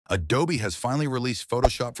Adobe has finally released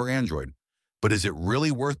Photoshop for Android, but is it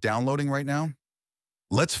really worth downloading right now?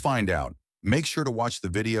 Let's find out. Make sure to watch the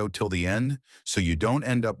video till the end so you don't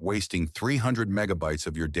end up wasting 300 megabytes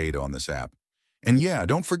of your data on this app. And yeah,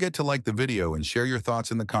 don't forget to like the video and share your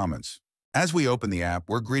thoughts in the comments. As we open the app,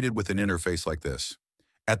 we're greeted with an interface like this.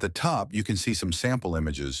 At the top, you can see some sample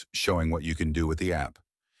images showing what you can do with the app.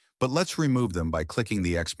 But let's remove them by clicking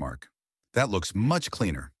the X mark. That looks much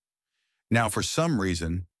cleaner. Now, for some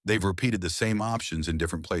reason, they've repeated the same options in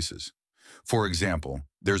different places. For example,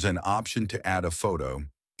 there's an option to add a photo,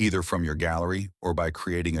 either from your gallery or by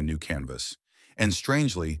creating a new canvas. And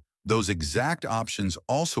strangely, those exact options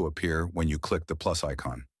also appear when you click the plus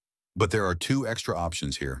icon. But there are two extra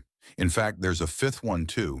options here. In fact, there's a fifth one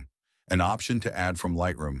too, an option to add from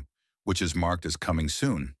Lightroom, which is marked as coming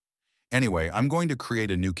soon. Anyway, I'm going to create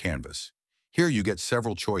a new canvas. Here you get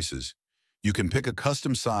several choices. You can pick a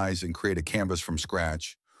custom size and create a canvas from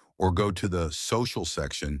scratch, or go to the social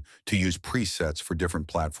section to use presets for different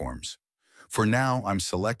platforms. For now, I'm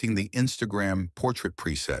selecting the Instagram portrait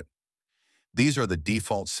preset. These are the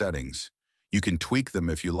default settings. You can tweak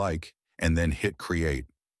them if you like, and then hit create.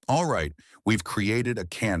 All right, we've created a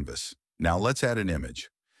canvas. Now let's add an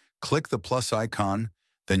image. Click the plus icon,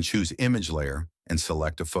 then choose image layer and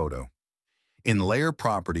select a photo. In layer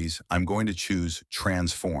properties, I'm going to choose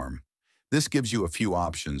transform. This gives you a few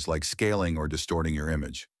options like scaling or distorting your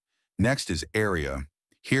image. Next is area.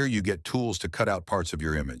 Here you get tools to cut out parts of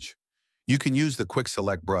your image. You can use the quick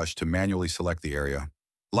select brush to manually select the area,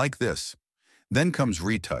 like this. Then comes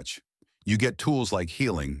retouch. You get tools like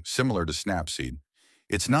healing, similar to Snapseed.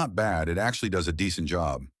 It's not bad, it actually does a decent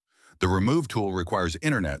job. The remove tool requires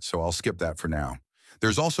internet, so I'll skip that for now.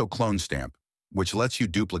 There's also clone stamp, which lets you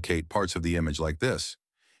duplicate parts of the image like this.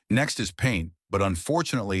 Next is paint, but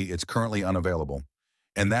unfortunately it's currently unavailable.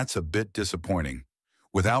 And that's a bit disappointing.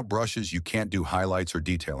 Without brushes, you can't do highlights or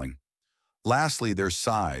detailing. Lastly, there's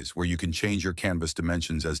size, where you can change your canvas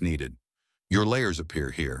dimensions as needed. Your layers appear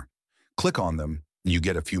here. Click on them, and you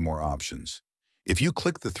get a few more options. If you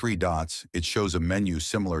click the three dots, it shows a menu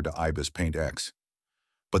similar to Ibis Paint X.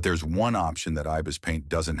 But there's one option that Ibis Paint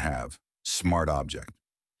doesn't have: Smart Object.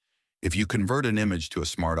 If you convert an image to a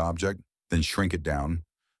smart object, then shrink it down,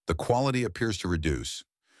 the quality appears to reduce.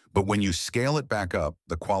 But when you scale it back up,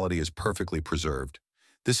 the quality is perfectly preserved.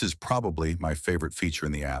 This is probably my favorite feature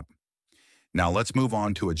in the app. Now let's move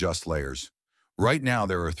on to adjust layers. Right now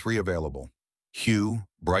there are three available: hue,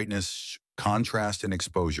 brightness, contrast, and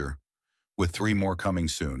exposure, with three more coming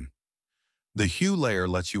soon. The hue layer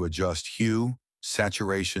lets you adjust hue,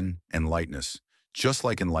 saturation, and lightness, just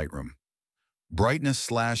like in Lightroom.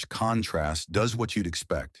 Brightness/contrast does what you'd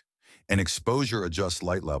expect, and exposure adjusts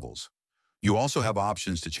light levels. You also have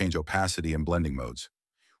options to change opacity and blending modes.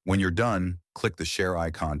 When you're done, click the share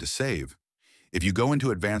icon to save. If you go into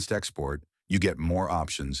advanced export, you get more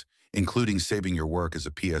options, including saving your work as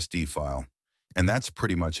a PSD file. And that's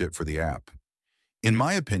pretty much it for the app. In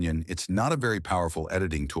my opinion, it's not a very powerful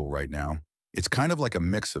editing tool right now. It's kind of like a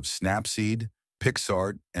mix of Snapseed,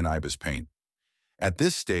 PixArt, and Ibis Paint. At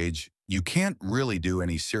this stage, you can't really do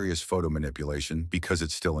any serious photo manipulation because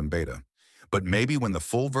it's still in beta. But maybe when the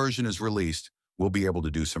full version is released, we'll be able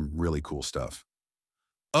to do some really cool stuff.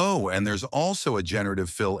 Oh, and there's also a generative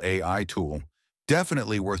fill AI tool,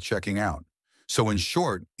 definitely worth checking out. So in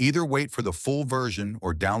short, either wait for the full version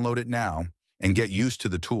or download it now and get used to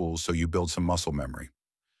the tools so you build some muscle memory.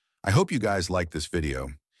 I hope you guys liked this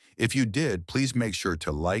video. If you did, please make sure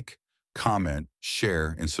to like, comment,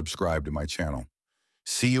 share, and subscribe to my channel.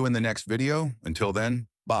 See you in the next video. Until then,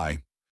 bye.